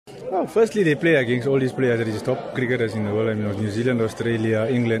Oh, firstly, they play against all these players that is top cricketers in the world. I mean, New Zealand, Australia,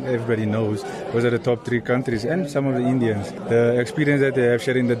 England, everybody knows. Those are the top 3 countries, and some of the Indians. The experience that they have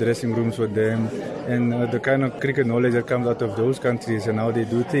sharing the dressing rooms with them, and the kind of cricket knowledge that comes out of those countries and how they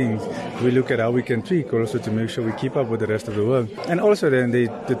do things. We look at how we can tweak also to make sure we keep up with the rest of the world. And also then the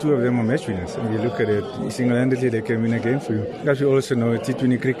 2 of them are match winners. And we look at it, single-handedly they can win a game for you. As we also know,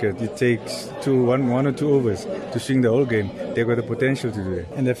 T20 cricket, it takes one or 2 overs to swing the whole game. They've got the potential to do it.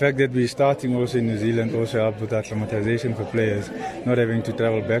 And the fact that we're starting also in New Zealand also helps with acclimatization for players, not having to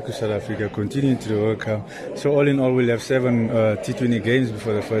travel back to South Africa, continuing to the World Cup. So all in all, we'll have 7 T20 games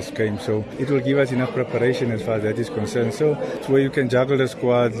before the first game. So it will give us enough preparation as far as that is concerned. So it's where you can juggle the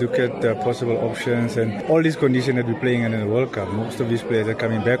squad, look at the possible options, and all these conditions that we're playing in the World Cup. Most of these players are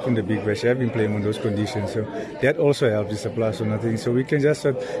coming back from the Big Bash, have been playing on those conditions. So that also helps. It's a plus or nothing. So we can just,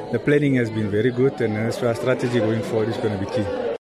 the planning has been very good, and as far as strategy going forward is going to be key.